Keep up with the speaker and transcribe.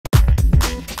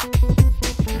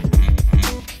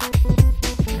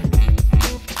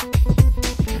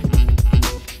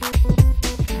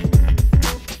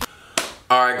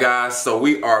guys? So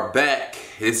we are back.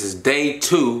 This is day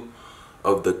 2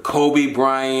 of the Kobe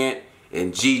Bryant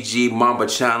and Gigi Mamba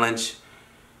challenge.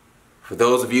 For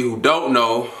those of you who don't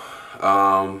know,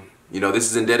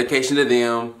 this is in dedication to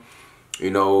them.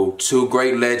 Two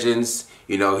great legends.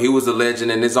 He was a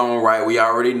legend in his own right. We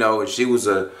already know, and she was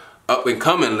a up and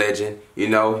coming legend.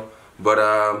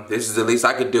 But this is the least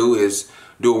I could do is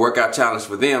do a workout challenge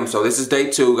for them. So this is day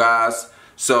 2, guys.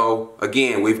 So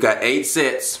again, we've got 8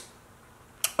 sets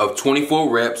of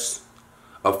 24 reps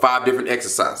of 5 different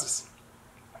exercises.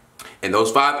 And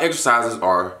those 5 exercises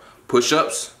are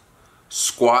push-ups,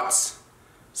 squats,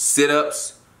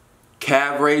 sit-ups,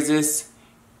 calf raises,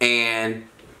 and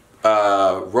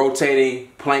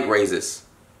rotating plank raises.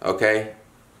 Okay?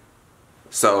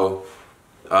 So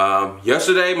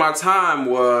yesterday my time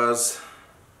was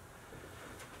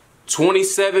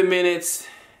 27 minutes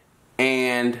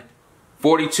and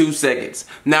 42 seconds.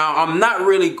 Now, I'm not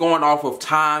really going off of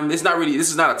time. This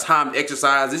is not a timed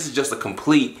exercise. This is just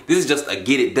a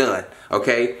get it done,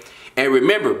 okay? And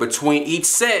remember, between each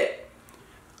set,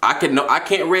 I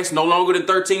can't rest no longer than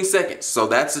 13 seconds. So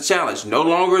that's the challenge, no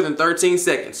longer than 13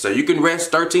 seconds. So you can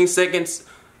rest 13 seconds,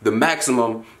 the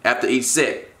maximum after each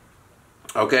set,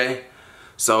 okay?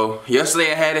 So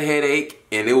yesterday I had a headache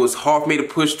and it was hard for me to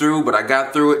push through, but I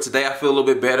got through it. Today I feel a little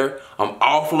bit better. I'm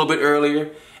off a little bit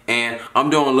earlier. And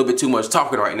I'm doing a little bit too much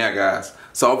talking right now, guys.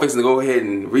 So I'm fixing to go ahead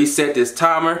and reset this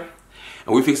timer.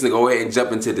 And we're fixing to go ahead and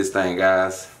jump into this thing,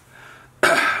 guys.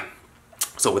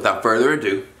 So without further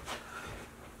ado,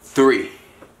 3,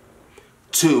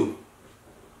 2,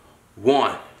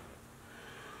 1.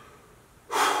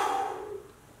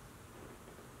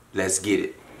 Let's get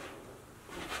it.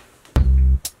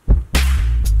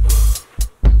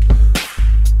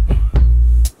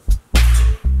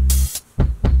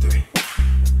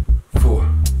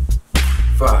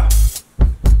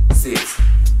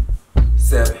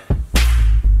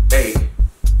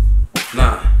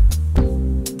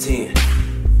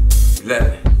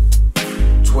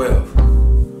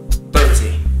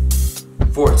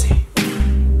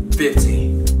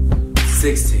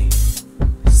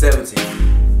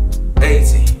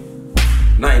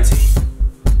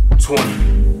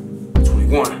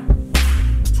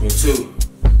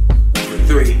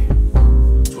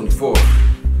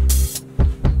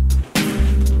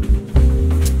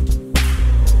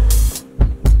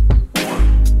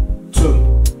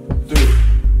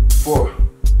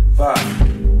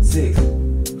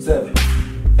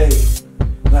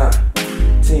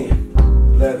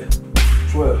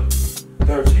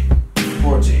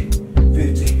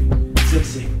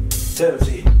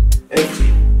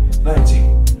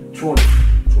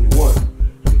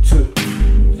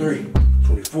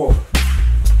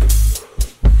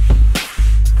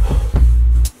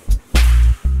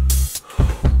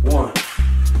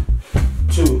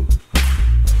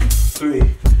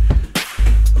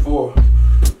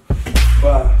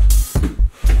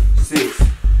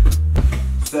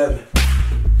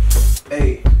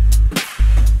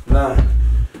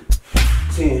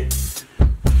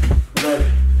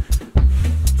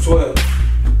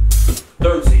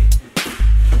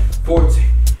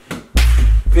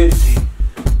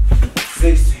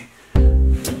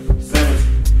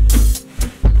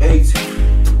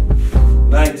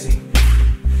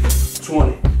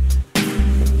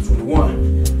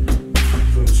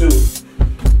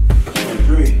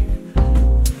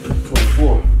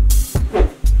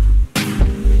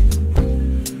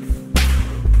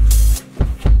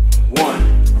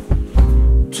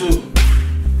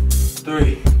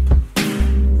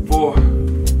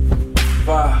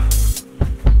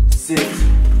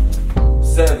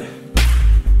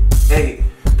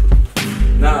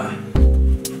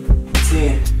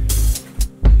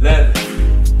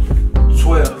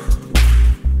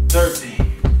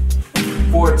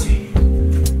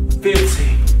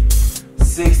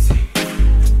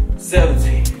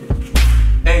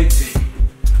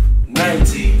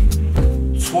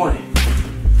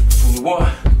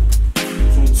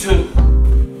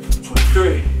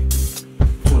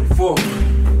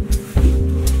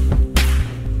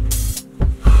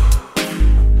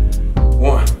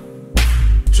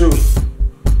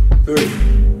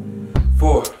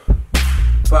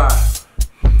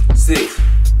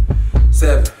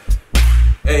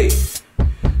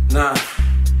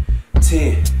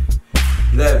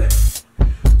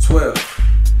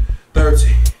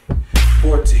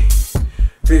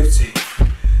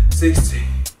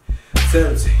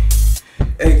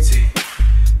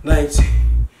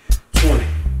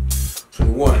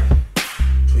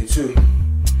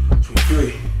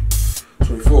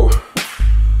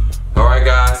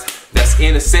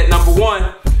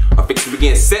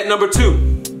 number 2.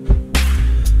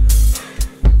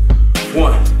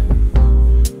 1,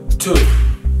 2,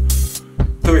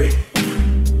 3,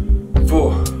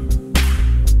 4,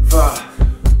 5,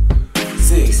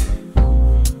 6,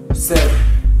 7,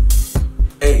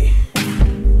 8,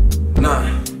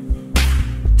 9,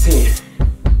 10,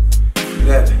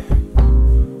 11,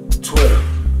 12,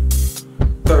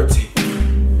 13,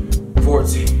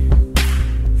 14,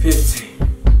 15,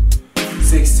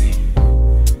 16,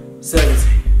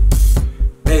 17,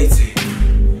 18,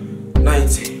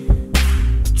 19,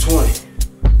 20,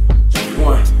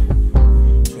 21,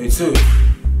 22,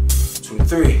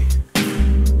 23,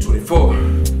 24.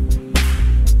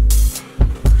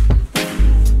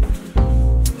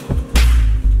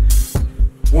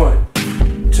 1,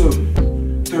 2,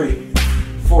 3,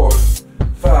 4,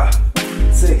 5,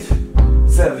 6,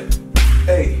 7,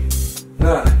 8,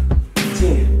 9,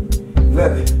 10,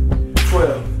 11,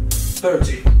 12,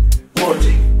 13,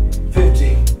 14,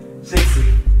 15, 16,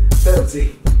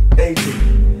 17,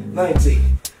 18,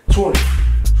 19, 20,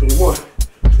 21,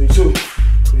 22,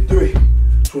 23,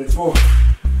 24.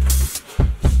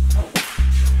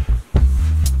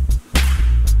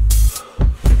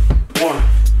 1,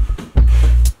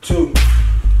 2,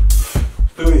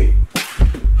 3,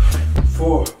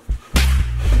 4,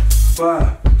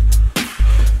 5,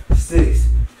 6,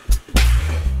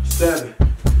 7,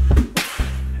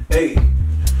 8,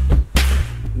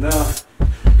 9,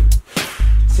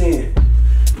 10,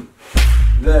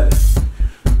 11,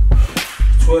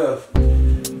 12,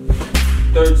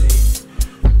 13,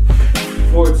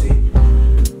 14,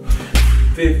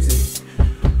 15,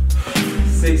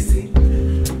 16,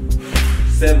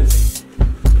 17,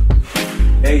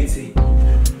 18,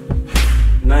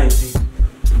 19,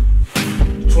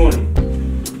 20,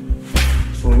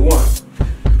 21,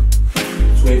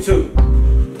 22,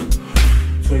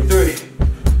 23,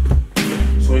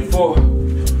 24.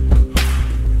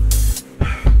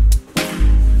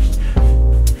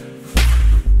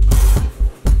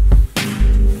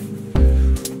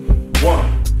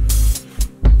 1,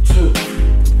 2,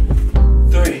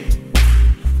 3,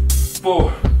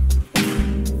 4,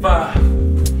 5,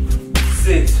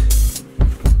 6,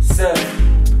 7,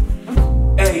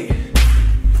 8,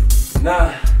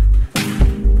 9,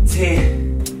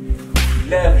 10,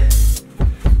 11,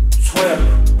 12,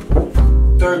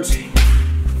 13,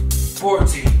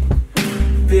 14,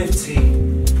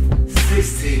 15,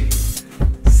 16,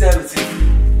 17,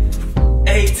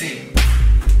 18,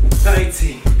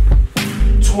 19,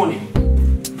 20,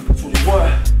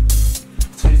 21,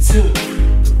 22,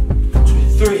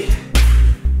 23,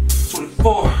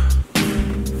 24.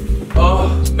 Oh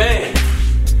man,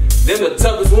 them the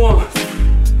toughest ones.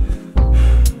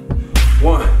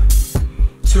 1,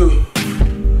 2,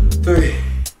 3,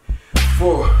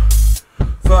 4,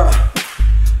 5,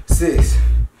 6,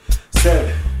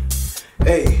 7,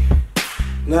 8,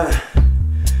 9,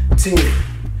 10,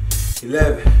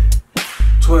 11,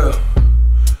 12,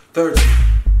 13,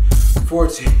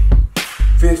 14,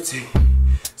 15,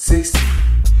 16,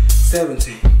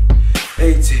 17,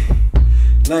 18,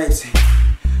 19,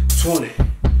 20,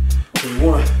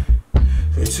 21,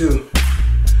 22,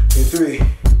 23,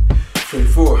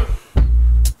 24.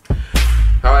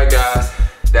 Alright guys,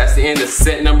 that's the end of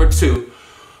set number 2.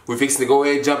 We're fixing to go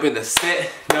ahead and jump into set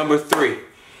number 3.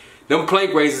 Them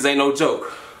plank raises ain't no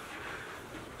joke.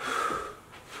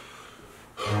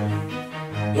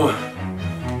 1,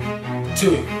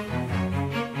 2,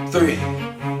 3,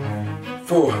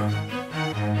 4,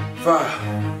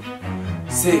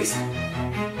 5, 6,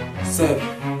 7,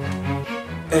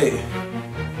 8,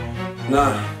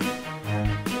 9,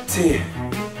 10,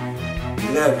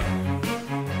 11,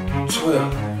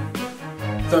 12,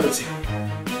 13,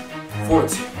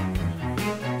 14,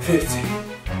 15,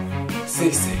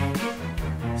 16,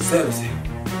 17,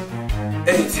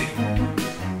 18,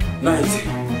 19,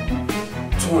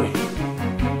 20,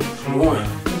 21,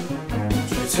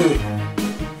 22,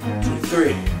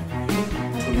 23,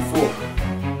 24.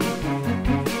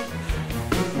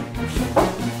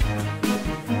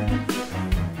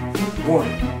 1,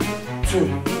 2,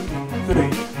 3,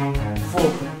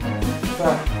 4,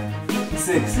 5,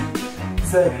 6,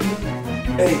 7,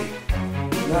 8,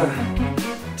 9,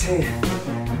 10,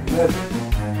 11,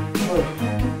 12,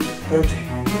 13,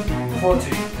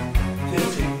 14,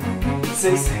 15,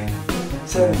 16,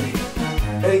 17,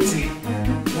 18,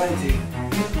 19,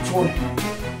 20,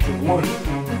 21,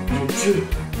 22,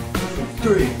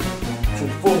 23,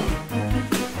 24.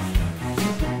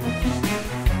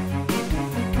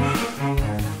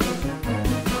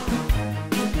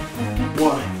 1,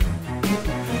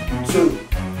 2,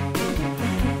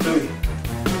 3,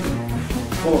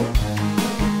 4,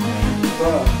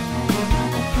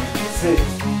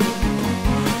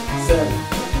 7,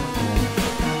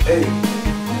 8,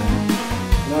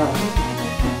 9,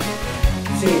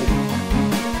 10,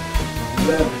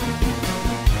 11,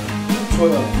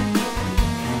 12,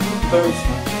 13,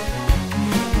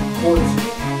 14,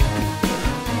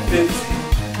 15,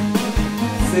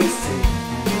 16,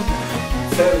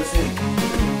 17,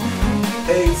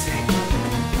 18,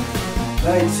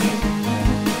 19,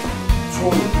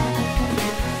 20,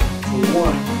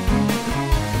 21,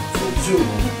 22,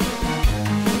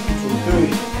 23,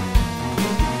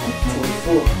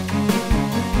 24.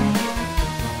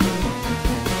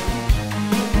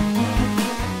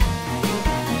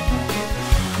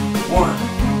 One,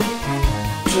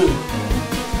 two,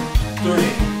 three,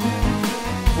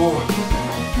 4,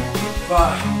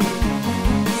 5,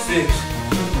 6,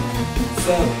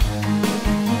 7,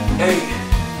 8,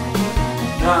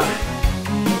 9,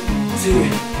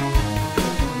 10,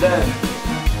 11,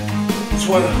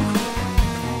 12,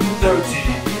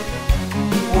 13,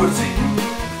 14,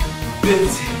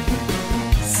 15,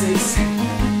 16,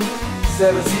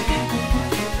 17,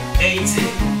 18,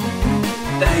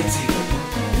 19,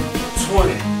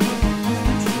 20,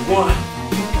 21,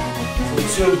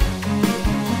 22,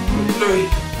 23,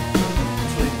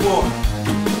 24.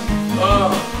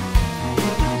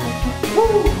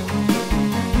 Woo!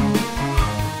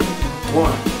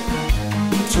 1,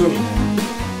 2,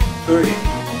 3,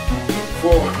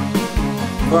 4,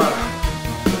 5,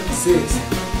 6,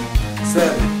 7,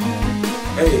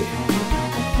 8,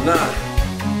 9,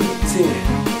 10,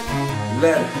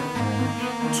 11,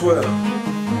 12,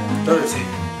 13,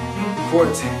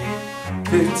 14,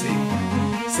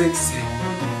 15, 16,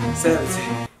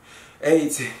 17,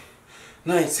 18,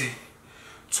 19,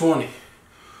 20,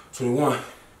 21,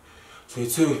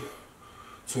 22,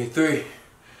 23,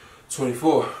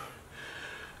 24.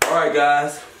 All right,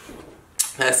 guys.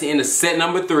 That's the end of set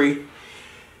number 3.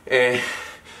 And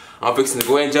I'm fixing to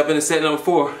go ahead and jump into set number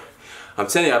 4. I'm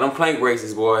telling y'all, them plank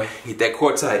raises, boy. Get that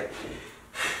core tight.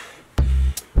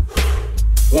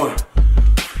 1,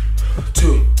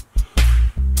 2,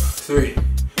 3,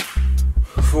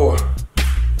 4,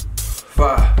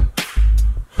 5,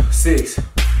 6,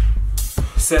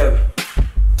 7,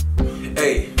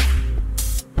 8,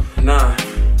 9,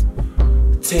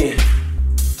 10,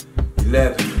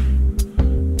 11,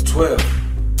 12,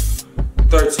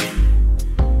 13,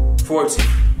 14,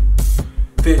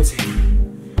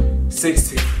 15,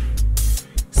 16,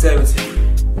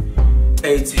 17,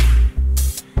 18,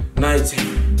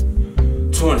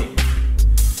 19, 20,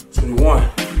 21,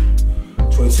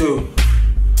 22,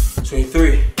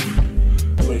 23,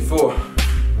 24.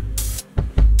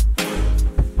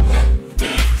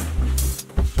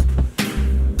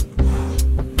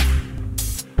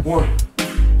 1,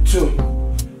 2,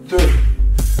 3,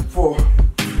 4,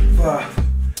 5,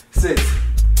 6,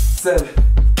 7,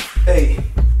 8,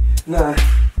 9,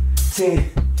 10,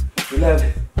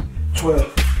 11,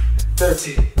 12,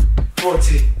 13,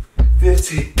 14,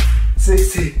 15,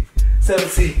 16,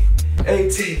 17,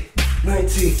 18,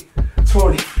 19,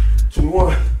 20,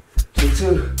 21,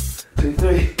 22,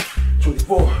 23,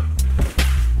 24.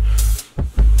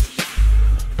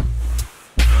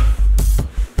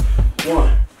 1,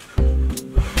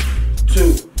 2,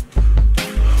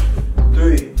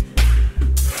 3,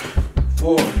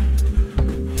 4,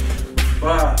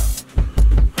 5,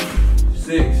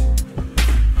 6,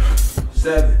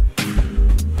 7,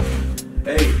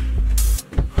 8,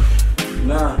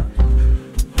 9,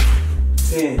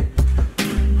 10,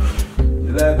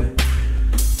 11,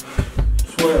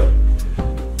 12,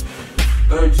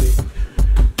 13,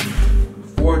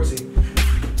 14,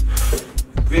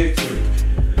 15,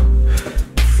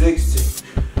 16,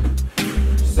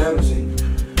 17,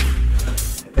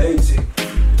 18,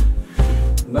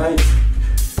 19,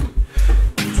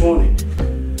 20,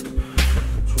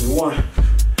 21,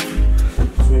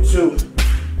 22,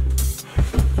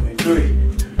 23,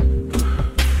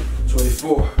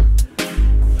 24.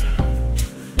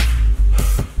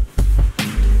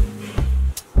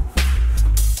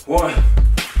 1,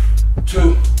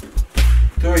 2,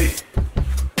 3,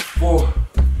 4,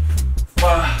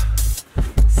 5,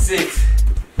 6,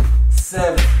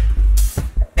 7,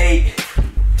 8,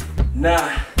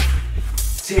 9,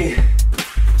 10,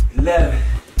 11,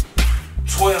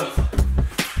 12,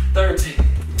 13,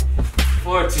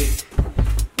 14,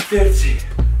 15,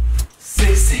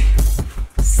 16,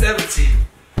 17,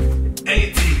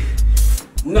 18,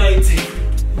 19,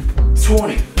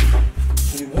 20,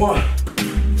 21,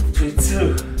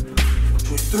 22,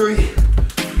 23,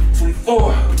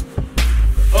 24.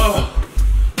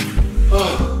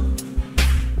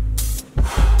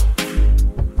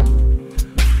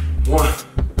 One,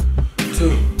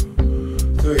 two,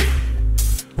 three.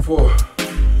 4,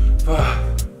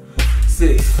 5,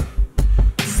 6,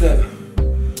 7,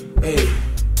 8,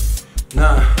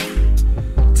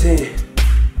 9, 10,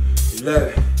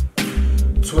 11,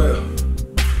 12,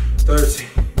 13,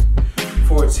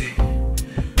 14,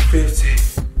 15,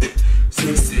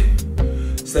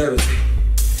 16, 17,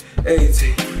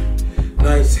 18,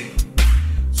 19,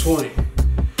 20,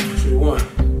 21,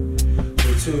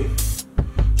 22,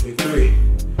 23,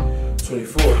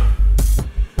 24.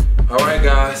 All right,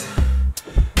 guys,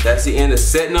 that's the end of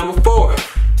set number 4.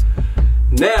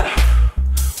 Now,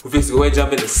 we're fixing to go ahead and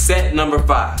jump into set number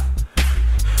 5.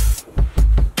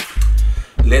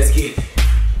 Let's get it.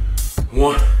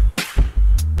 1,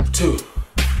 2,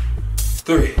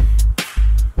 3,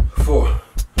 4,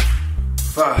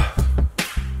 5,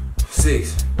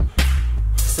 6,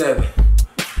 7,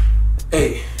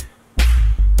 8,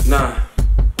 9,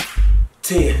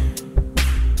 10,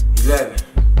 11,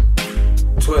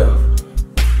 12,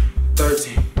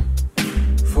 13,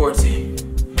 14,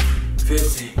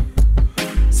 15,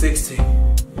 16,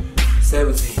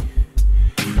 17,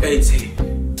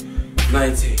 18,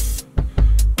 19,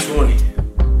 20,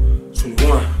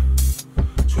 21,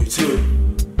 22,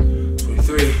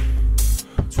 23,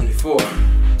 24.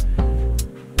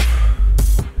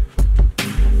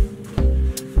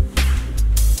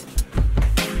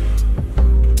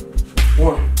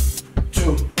 1,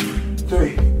 2,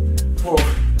 3, 4,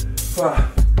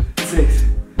 5, 6,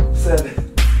 7,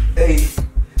 8,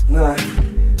 9,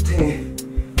 10,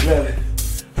 11,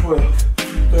 12,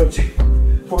 13,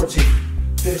 14,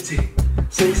 15,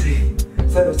 16,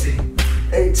 17,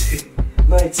 18,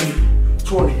 19,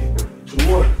 20,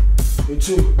 21,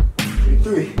 22,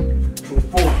 23,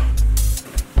 24.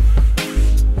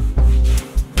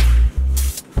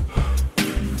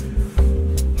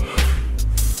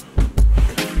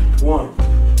 1,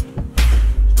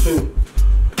 2,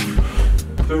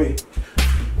 3,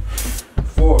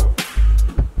 4,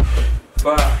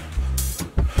 5,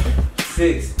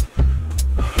 6,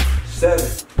 7,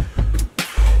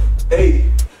 8,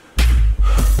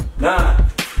 9,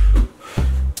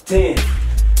 10,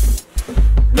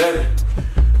 11,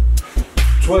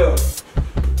 12,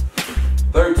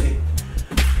 13,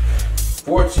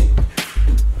 14,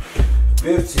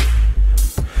 15,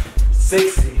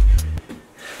 16,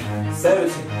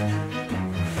 17,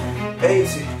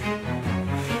 18,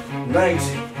 19,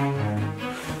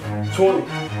 20,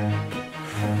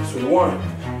 21,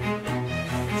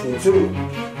 22,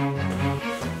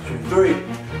 23,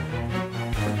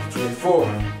 24.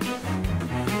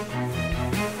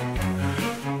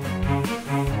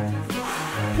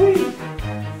 Whee.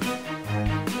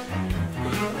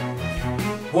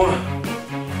 1,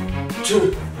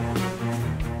 2,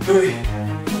 3,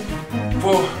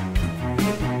 4,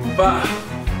 5,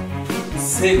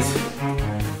 6,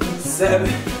 7,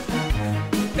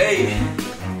 8,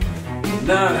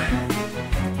 9,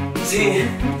 10,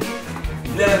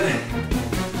 11,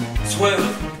 12,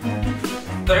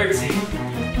 13,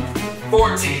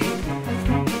 14,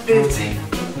 15,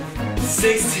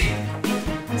 16,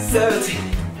 17,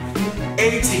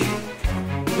 18,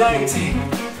 19,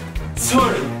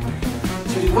 20,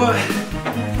 21,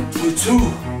 22,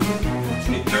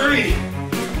 23,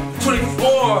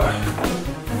 24.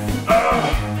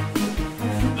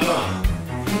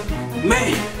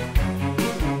 Man.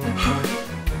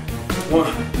 1,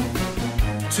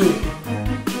 2,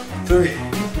 3,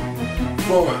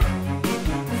 4,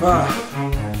 5,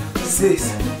 6,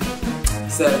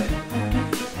 7,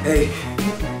 8,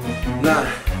 9,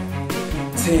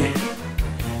 10,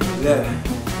 11,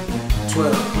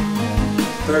 12,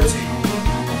 13,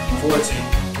 14,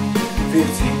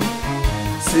 15,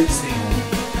 16,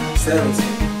 17,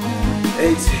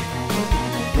 18,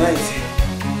 19,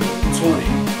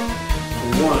 20,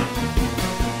 21,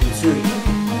 22,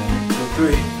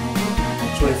 23,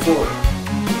 24.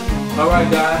 All right,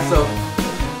 guys, so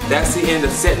that's the end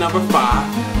of set number 5.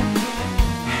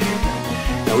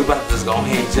 Now we're about to just go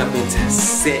ahead and jump into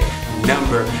set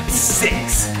number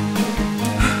 6.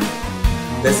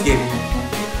 Let's get it.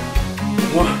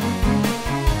 1,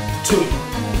 2,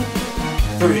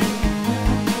 3,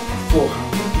 4,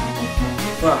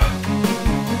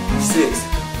 5, 6,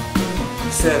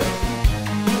 7,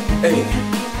 8,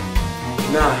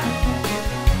 9,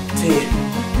 10,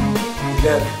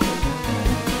 11,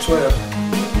 12,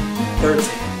 13,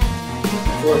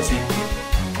 14,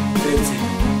 15,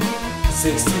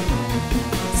 16,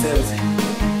 17,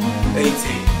 18,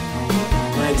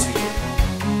 19,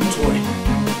 20,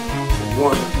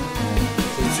 21,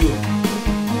 22,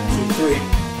 23,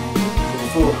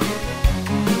 24.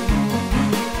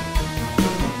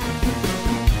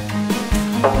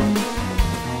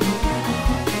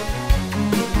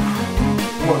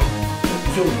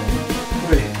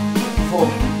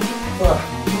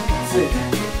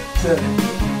 7,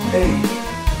 8,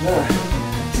 9,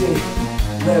 10,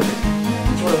 11,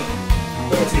 12,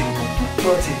 13,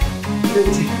 14,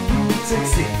 15,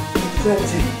 16,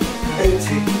 17,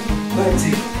 18,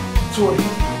 19, 20,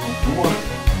 21,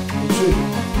 22,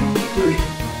 23,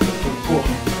 24.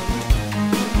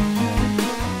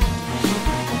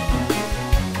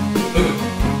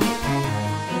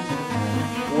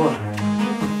 One,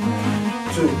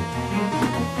 two,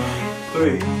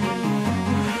 three,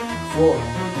 4,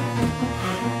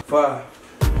 5,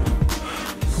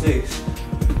 6,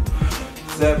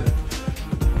 7,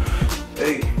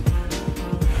 8,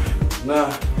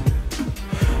 9,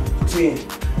 10,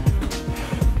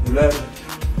 11,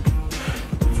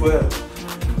 12,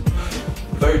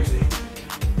 13,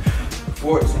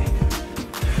 14,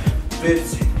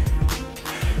 15,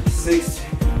 16,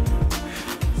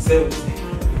 17,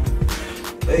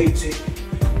 18,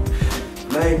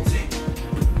 19,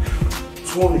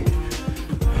 20,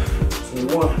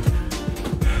 21,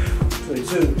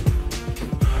 22,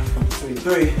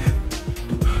 23,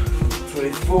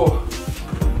 24.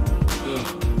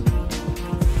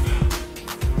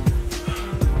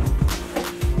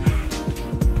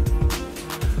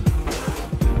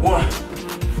 1,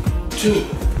 2,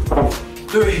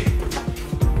 3,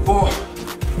 4,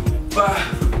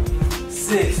 5,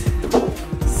 6,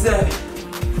 7,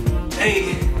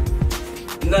 8,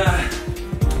 9,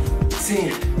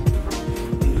 10,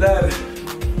 11,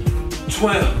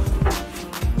 12,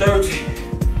 13,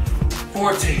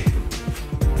 14,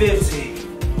 15,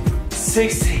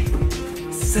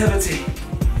 16, 17,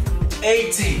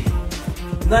 18,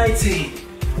 19,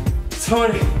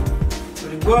 20,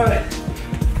 21,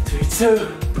 22,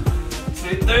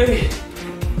 23,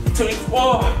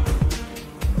 24.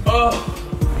 Oh,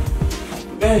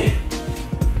 man.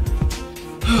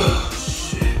 Oh,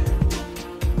 shit.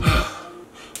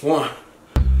 1,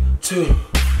 2,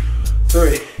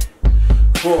 3,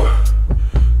 4,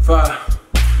 5,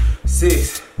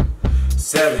 6,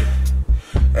 7,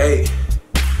 8,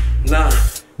 9,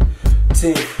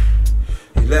 10,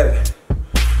 11,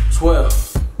 12,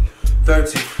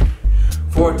 13,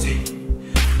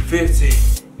 14, 15,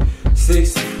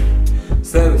 16,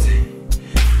 17,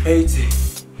 18,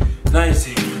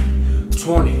 19,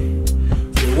 20,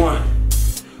 21,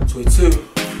 22,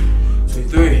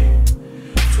 23,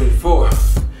 24.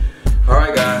 All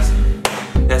right, guys,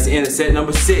 that's the end of set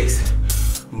number 6.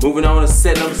 Moving on to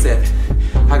set number 7.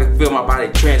 I can feel my body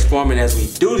transforming as we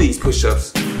do these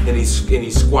push-ups and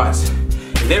these squats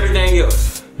and everything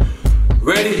else.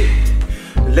 Ready?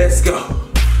 Let's go.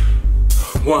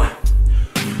 1,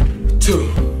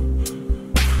 2,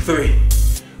 3,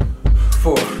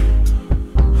 4,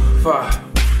 5,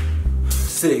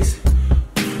 6,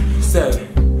 7,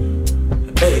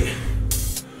 8,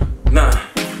 9,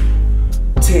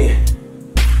 10,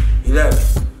 11,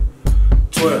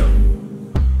 12,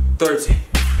 13,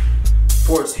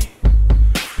 14,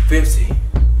 15,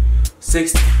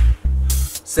 16,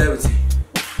 17,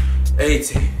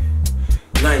 18,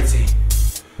 19,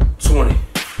 20,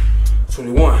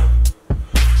 21,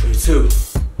 22,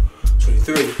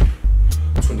 23,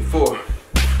 24.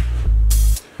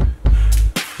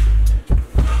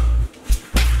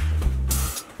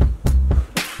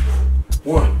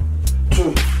 1,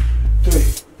 2, 3,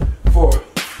 4,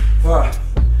 5,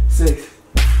 6,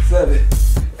 7,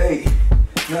 8,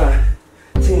 9,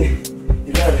 10,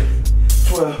 11,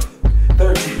 12,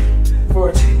 13,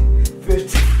 14,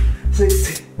 15,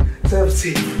 16,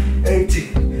 17,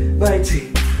 18,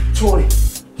 19, 20,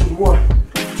 21,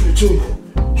 22,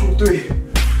 23,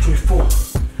 24.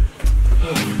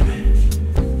 Oh, man.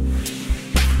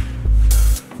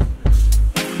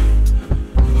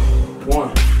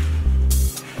 1,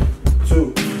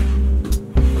 2,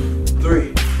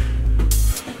 3,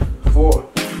 4,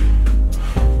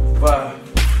 5,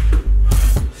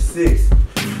 6,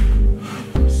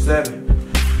 7,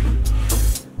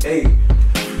 8,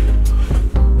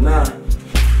 9,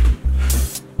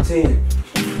 10,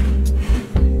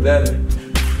 11,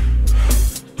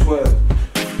 12,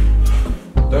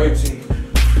 13,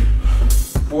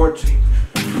 14,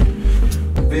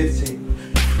 15,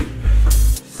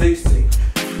 16,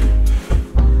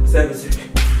 17,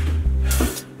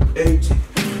 18,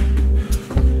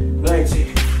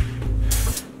 19,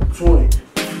 20,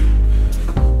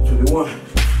 21,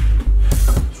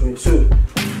 22,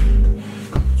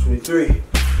 23,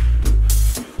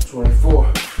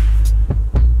 24.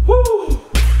 Woo!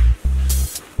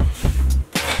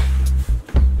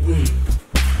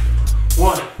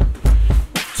 1,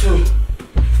 2,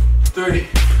 3,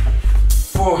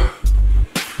 4,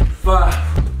 5,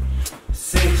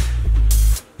 6,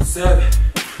 7,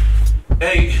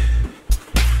 8,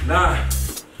 9,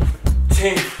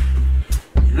 10,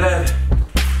 11,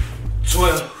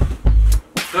 12,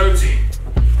 13,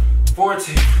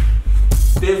 14,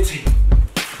 15,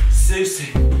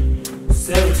 16,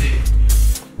 17,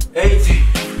 18,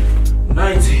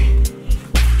 19,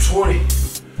 20,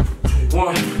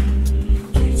 21,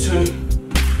 22,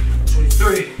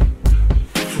 23,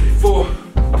 24.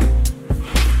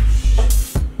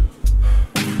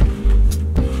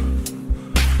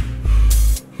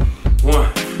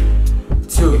 1,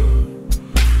 2,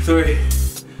 3,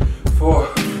 4,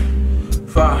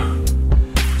 5,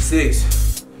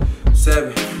 6,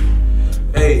 7,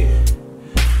 8,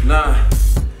 9,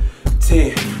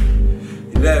 10,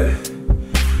 11,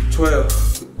 12,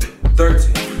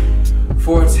 13,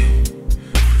 14,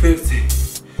 15,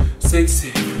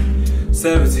 16,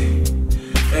 17,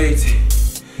 18,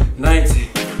 19,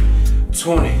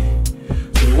 20,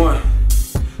 21,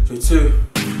 22,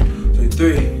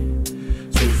 23,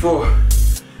 24.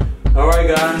 Alright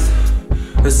guys,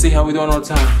 let's see how we doing on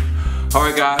time.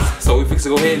 Alright guys, so we fix to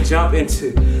go ahead and jump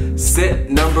into set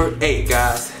number 8,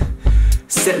 guys.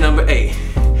 Set number 8.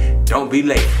 Don't be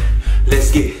late. Let's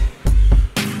get it.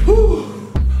 Woo.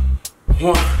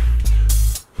 1,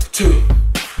 2,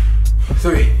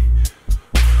 3,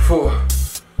 4,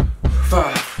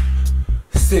 5,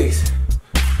 6,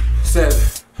 7,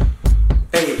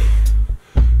 8,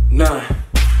 9,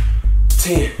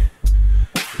 10,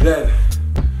 11,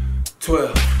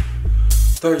 12,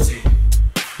 13,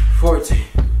 14,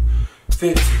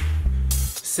 15,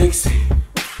 16,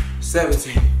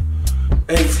 17,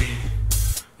 18,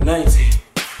 19,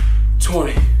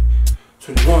 20,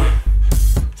 21,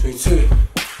 22,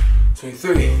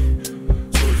 23,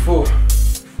 24.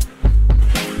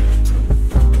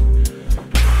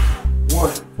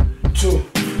 1, 2,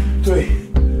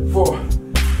 3, 4,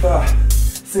 5,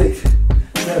 6,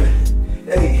 7,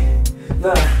 8,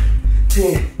 9,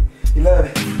 10,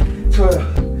 11,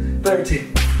 12,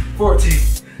 13, 14,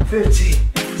 15,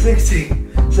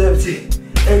 16, 17,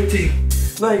 18,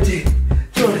 19,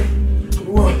 20,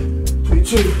 21,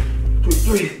 22,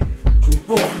 23,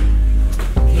 24.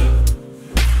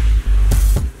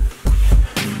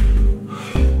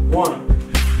 1,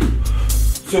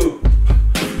 2,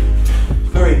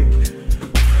 3,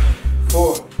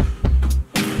 4,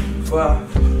 5,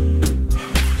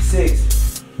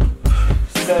 6,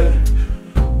 7,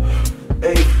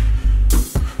 8,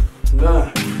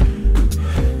 9,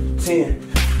 10,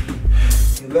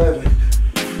 11,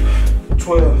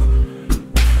 12,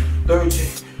 13,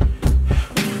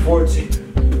 14,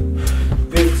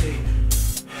 15,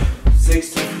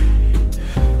 16,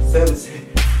 17,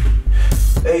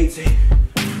 18,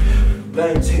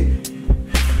 19,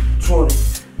 20,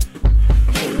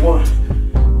 21,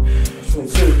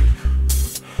 22,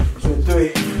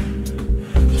 23,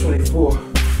 24.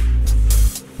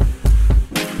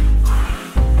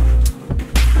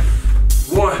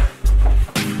 1,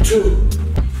 2,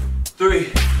 3,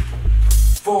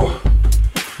 4,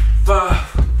 5,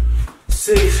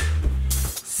 6,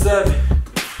 7,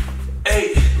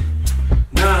 8,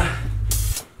 9,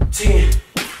 10,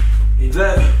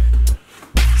 11,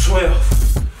 12,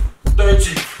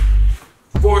 13,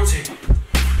 14,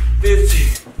 15,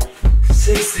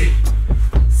 16,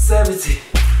 17,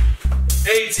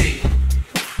 18,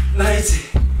 19,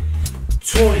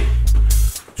 20,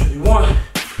 21,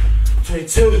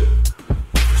 22,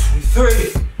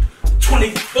 23,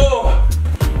 24.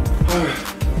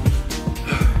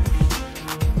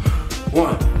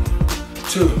 1,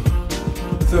 2,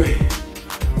 3,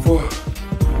 4,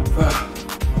 5,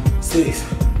 6,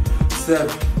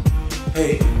 7,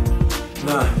 8,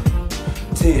 9,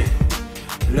 10,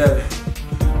 11,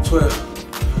 12,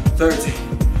 13,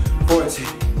 14,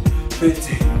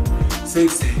 15,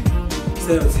 16,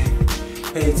 17,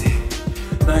 18,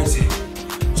 19,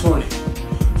 20,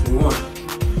 21,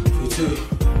 22,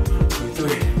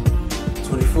 23,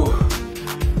 24.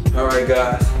 Alright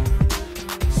guys,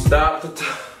 stop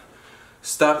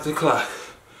the clock.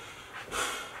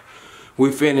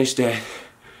 We finished at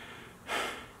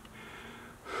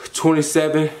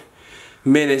 27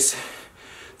 minutes,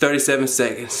 37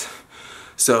 seconds.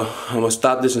 So I'm gonna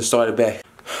stop this and start it back.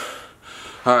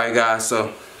 Alright guys,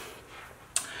 so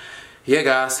yeah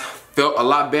guys, felt a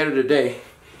lot better today.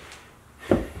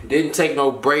 Didn't take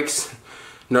no breaks.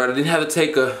 No, I didn't have to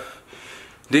take a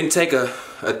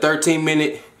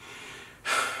 13-minute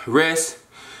rest.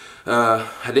 I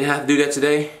didn't have to do that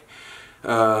today.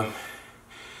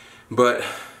 But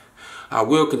I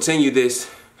will continue this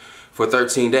for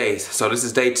 13 days. So this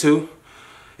is day 2.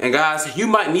 And guys, you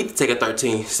might need to take a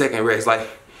 13-second rest. Like,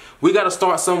 we gotta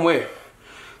start somewhere.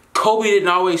 Kobe didn't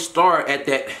always start at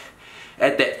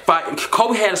at that fight.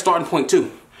 Kobe had a starting point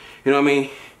too. You know what I mean?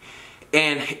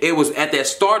 And it was at that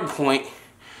starting point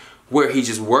where he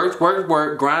just worked,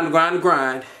 grind,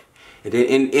 and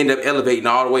then end up elevating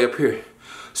all the way up here.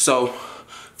 So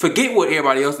forget what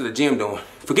everybody else at the gym doing.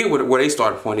 Forget where their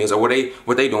starting point is or what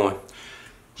they doing.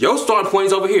 Your starting point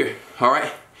is over here, all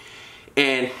right?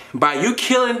 And by you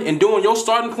killing and doing your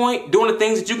starting point, doing the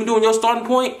things that you can do in your starting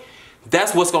point,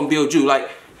 that's what's gonna build you. Like,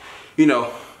 you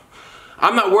know,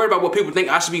 I'm not worried about what people think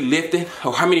I should be lifting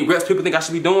or how many reps people think I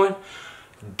should be doing.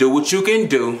 Do what you can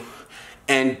do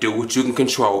and do what you can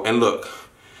control. And look,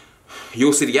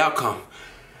 you'll see the outcome.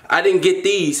 I didn't get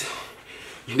these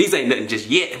ain't nothing just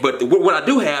yet, but what I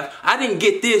do have, I didn't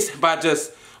get this by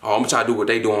just, oh, I'm gonna try to do what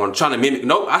they doing, trying to mimic.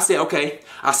 Nope, I said, okay,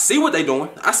 I see what they doing,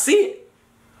 I see it,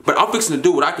 but I'm fixing to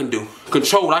do what I can do,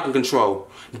 control what I can control,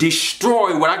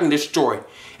 destroy what I can destroy,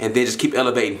 and then just keep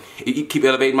elevating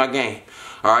my game.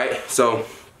 All right, so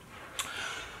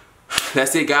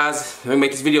that's it, guys. Let me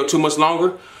make this video too much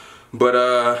longer,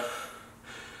 but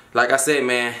like I said,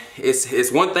 man,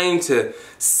 it's one thing to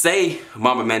say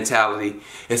Mamba mentality.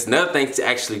 It's another thing to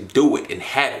actually do it and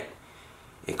have it.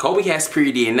 And Kobe has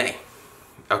superior DNA.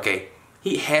 Okay,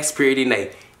 he has superior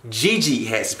DNA. Gigi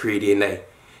has superior DNA.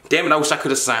 Damn it, I wish I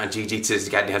could have signed Gigi to this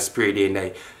goddamn superior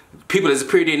DNA. People that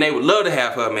superior DNA would love to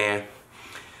have her, man.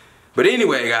 But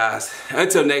anyway, guys,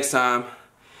 until next time,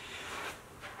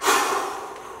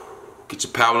 get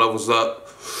your power levels up.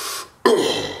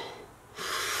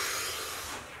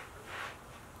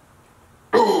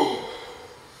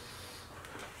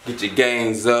 Get your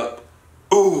gains up.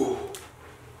 Ooh.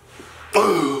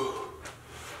 Ooh.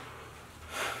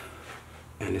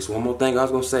 And there's one more thing I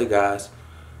was gonna say, guys.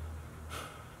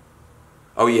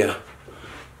 Oh yeah.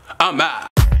 I'm out.